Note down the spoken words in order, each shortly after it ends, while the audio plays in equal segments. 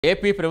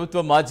AP ప్రభుత్వ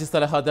మాజీ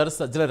సలహాదారు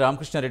సజ్జల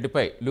రామకృష్ణ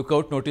రెడ్డిపై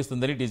లుకౌట్ నోటీస్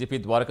ఉందని డీజీపీ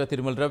ద్వారకా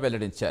తిరుమలరావు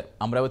వెల్లడించారు.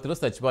 అమరావతిలో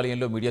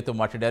సచివాలయంలో మీడియాతో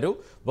మాట్లాడారు.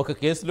 ఒక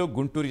కేసులో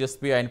గుంటూరు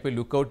ఎస్పీ ఆయనపై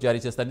లుకౌట్ జారీ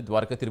చేస్తారని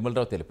ద్వారకా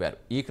తిరుమలరావు తెలిపారు.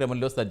 ఈ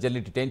క్రమంలో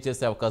సజ్జల్ని డిటైన్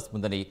చేసే అవకాశం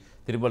ఉందని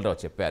తిరుమలరావు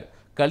చెప్పారు.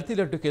 కల్తీ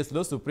లడ్డు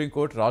కేసులో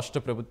సుప్రీంకోర్టు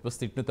రాష్ట్ర ప్రభుత్వ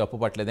సిట్ను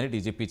తప్పుపట్టలేదని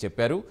డీజీపీ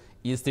చెప్పారు.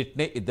 ఈ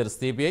సిట్నే ఇద్దరు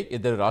సిబిఐ,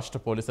 ఇద్దరు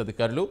రాష్ట్ర పోలీసు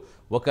అధికారులు,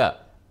 ఒక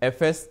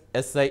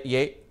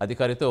FSSIA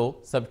అధికారితో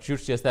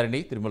సబ్స్టిట్యూట్ చేశారని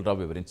తిరుమలరావు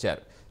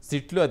వివరించారు.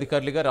 సిట్లు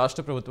అధికారులుగా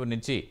రాష్ట్ర ప్రభుత్వం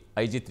నుంచి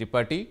ఐజీ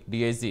త్రిపాఠి,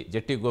 డీఐజీ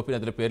జట్టి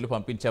గోపీనాథుల పేర్లు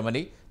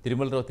పంపించామని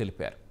తిరుమలరావు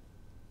తెలిపారు.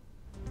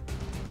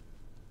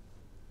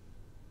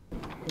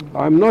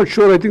 I'm not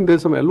sure. I think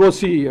there's some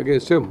LOC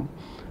against him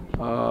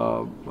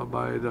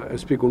by the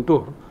SP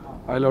Guntur.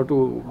 I'll have to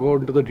go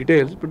into the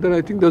details, but then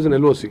I think there's an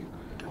LOC.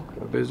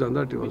 Based on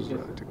that, it was,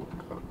 I think,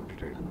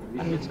 detailed.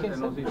 In which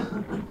case,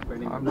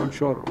 I'm not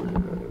sure.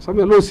 Some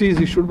LOC is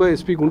issued by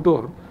SP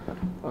Guntur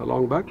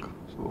long back.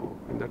 So,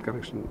 in that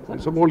connection,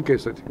 it's a old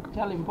case, I think.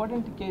 చాలా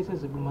important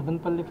cases ఇప్పుడు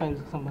మదనపల్లి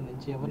ఫైల్స్కి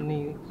సంబంధించి ఎవరిని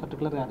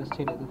పర్టికులర్గా arrest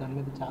చేయలేదు, దాని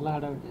మీద చాలా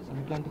హడావిడి చేశాం.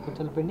 ఇట్లాంటి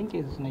కొంచెం పెండింగ్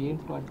కేసెస్ ఉన్నాయి.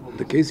 ఏంటి వాటి?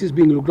 The case is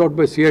being looked out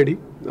by CID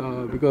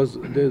because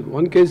there's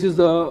one case is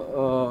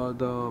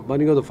the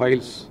burning of the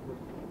files.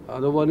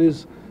 Other one is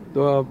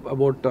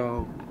about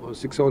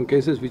 6-7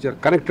 cases which are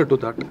connected to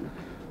that.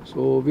 So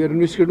we are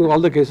investigating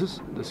all the cases.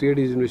 The CID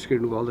is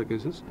investigating all the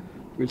cases.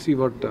 We'll see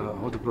what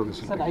how the progress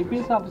is. Sir,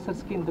 IPS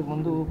ఆఫీసర్స్కి ఇంతకు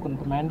ముందు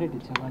కొంత mandate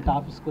ఇచ్చారు, అంటే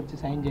ఆఫీస్కి వచ్చి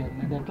sign చేయాలి.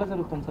 అది ఎట్లా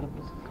జరుగుతుంది sir?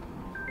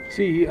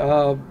 See,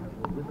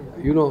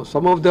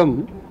 some of them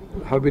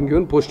have been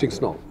given postings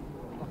now.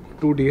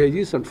 2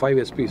 DIGs and 5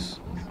 SPs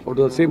out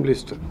of the same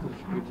list.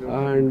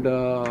 And,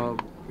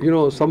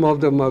 some of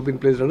them have been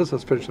placed under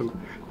suspension.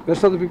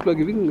 Rest of the people are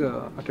giving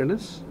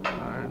attendance.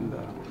 And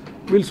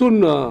we'll soon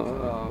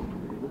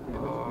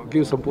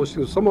give some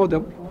postings. Some of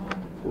them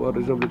who are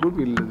reasonably good,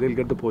 they'll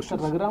get the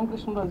postings. Sir,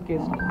 Raghurama Krishna Raju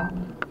case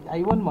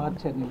I1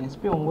 మార్చారు, నేను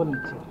SP Ongole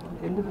ఇచ్చారు.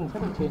 ఎందుకు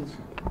sir change?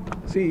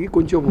 See,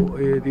 కొంచెం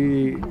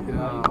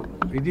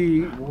ఇది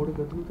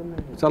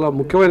చాలా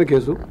ముఖ్యమైన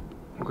case.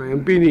 ఒక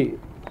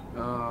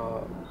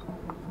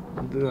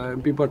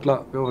MP పట్ల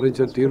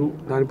వ్యవహరించిన తీరు,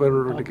 దానిపైన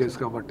ఉన్నటువంటి కేసు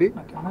కాబట్టి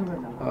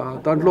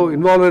దాంట్లో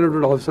ఇన్వాల్వ్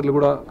అయినటువంటి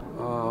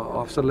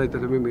ఆఫీసర్లు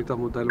అయితేనేమి మిగతా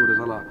ముద్దాయిలు కూడా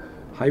చాలా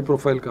హై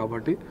ప్రొఫైల్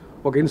కాబట్టి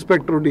ఒక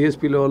ఇన్స్పెక్టర్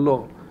డిఎస్పీ లెవెల్లో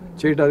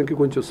చేయడానికి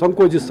కొంచెం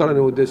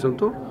సంకోచిస్తాడనే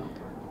ఉద్దేశంతో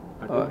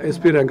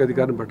ఎస్పీ ర్యాంక్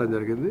అధికారిని పెట్టడం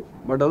జరిగింది.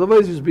 But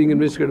otherwise is being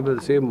investigated by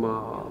the same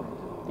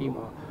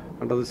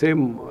under the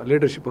same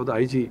leadership of the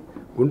IG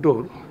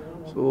Guntur.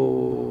 So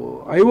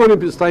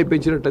I1 స్థాయి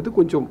పెంచినట్టయితే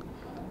కొంచెం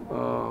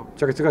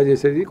చకచకా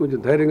చేసేది, కొంచెం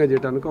ధైర్యంగా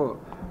చేయడానికి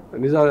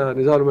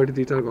నిజాలు బయట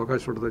తీయడానికి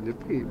అవకాశం ఉంటుందని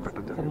చెప్పి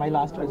పెట్టడం. మై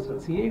లాస్ట్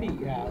సిఐడి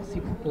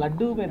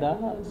లడ్డు మీద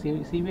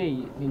సిబిఐ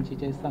నుంచి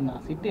చేస్తున్న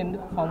సిట్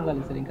ఎందుకు ఫామ్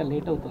కాలేదు సార్? ఇంకా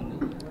లేట్ అవుతుంది.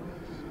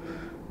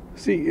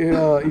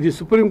 ఇది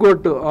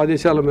సుప్రీంకోర్టు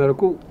ఆదేశాల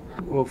మేరకు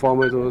ఫామ్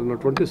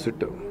అవుతున్నటువంటి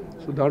సిట్.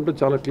 సో దాంట్లో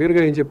చాలా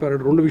క్లియర్గా ఏం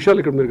చెప్పారంటే 2 విషయాలు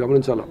ఇక్కడ మీరు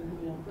గమనించాలా,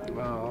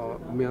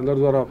 మీ అందరి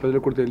ద్వారా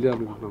ప్రజలకు కూడా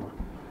తెలియాలనుకుంటున్నాను.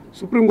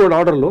 సుప్రీంకోర్టు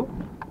ఆర్డర్లో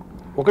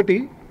ఒకటి,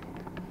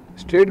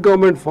 స్టేట్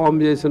గవర్నమెంట్ ఫామ్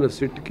చేసిన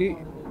సిట్కి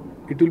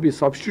it will be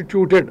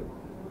substituted.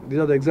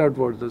 These are the exact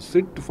words. The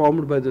SIT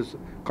formed by the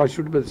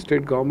constituted by the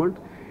state government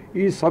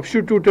is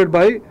substituted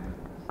by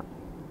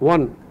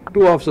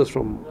 2 officers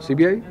from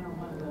CBI,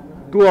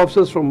 2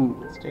 officers from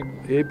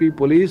AP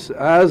Police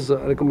as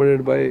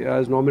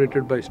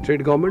nominated by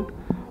state government,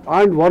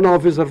 and 1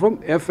 officer from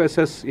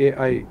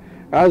FSSAI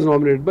as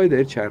nominated by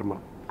their chairman.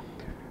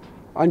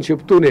 అని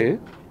చెప్తూనే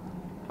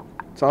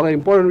చాలా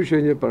important విషయం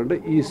ఏం చెప్పారంటే,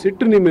 ఈ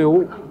సిట్ని మేము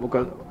ఒక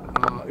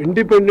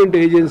independent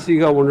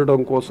ఏజెన్సీగా ఉండడం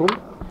కోసం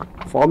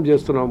ఫామ్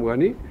చేస్తున్నాము,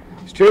 కానీ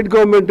స్టేట్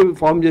గవర్నమెంట్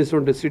ఫామ్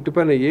చేసినటువంటి సిట్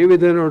పైన ఏ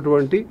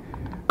విధమైనటువంటి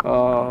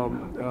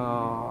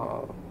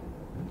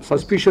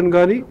సస్పిషన్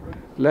కానీ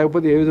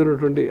లేకపోతే ఏ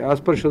విధమైనటువంటి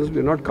aspersions,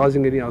 we are not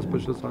causing any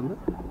aspersions on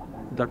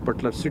that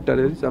particular SIT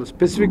అనేది చాలా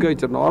స్పెసిఫిక్గా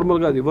ఇచ్చారు.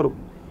 నార్మల్గా అది ఇవ్వరు.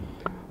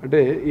 అంటే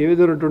ఏ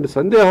విధమైనటువంటి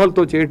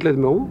సందేహాలతో చేయట్లేదు,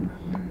 మేము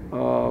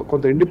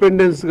కొంత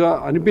ఇండిపెండెన్స్గా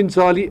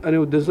అనిపించాలి అనే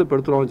ఉద్దేశంతో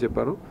పెడుతున్నామని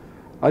చెప్పారు.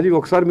 అది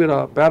ఒకసారి మీరు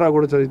ఆ పేరా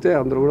కూడా చదివితే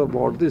అందరూ కూడా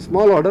బాగుంటుంది.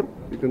 Small order,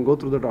 you can go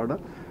through that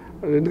order.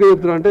 ఎందుకు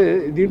చెప్తున్నా అంటే,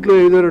 దీంట్లో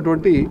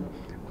ఏదైనటువంటి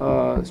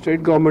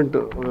స్టేట్ గవర్నమెంట్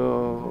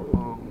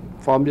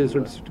ఫామ్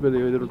చేసిన సిట్ మీద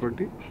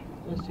ఏదైనటువంటి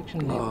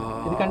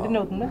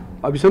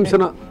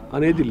అభిశంసన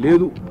అనేది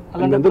లేదు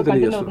అని అందరూ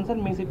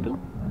తెలియజేస్తారు.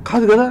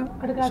 కాదు కదా,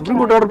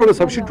 సుప్రీంకోర్టు ఆర్డర్ పైన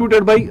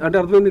సబ్స్టిట్యూటెడ్ బై అంటే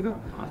అర్థమైంది కదా,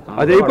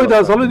 అది అయిపోయి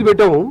ఆ సభలో ఇది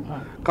పెట్టాము.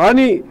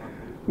 కానీ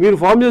మీరు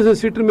ఫామ్ చేసిన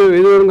సీట్ని మేము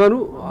ఏ విధంగానూ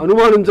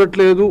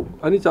అనుమానించట్లేదు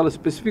అని చాలా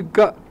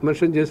స్పెసిఫిక్గా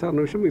మెన్షన్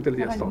చేశారన్న విషయం మీకు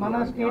తెలియజేస్తాం.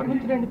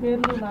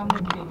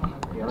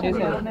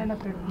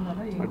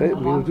 అంటే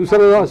మీరు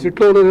చూసారు కదా,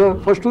 సిట్లో ఉన్నది కదా,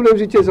 ఫస్ట్ 2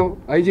 names ఇచ్చేసాం,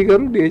 ఐజీ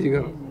గారు, డిఐజీ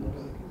గారు.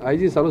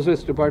 IG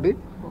Sarvashreshtha Tripathi,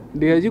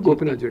 DIG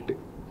Gopinath Jatti.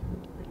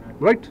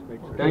 Right?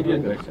 Thank you.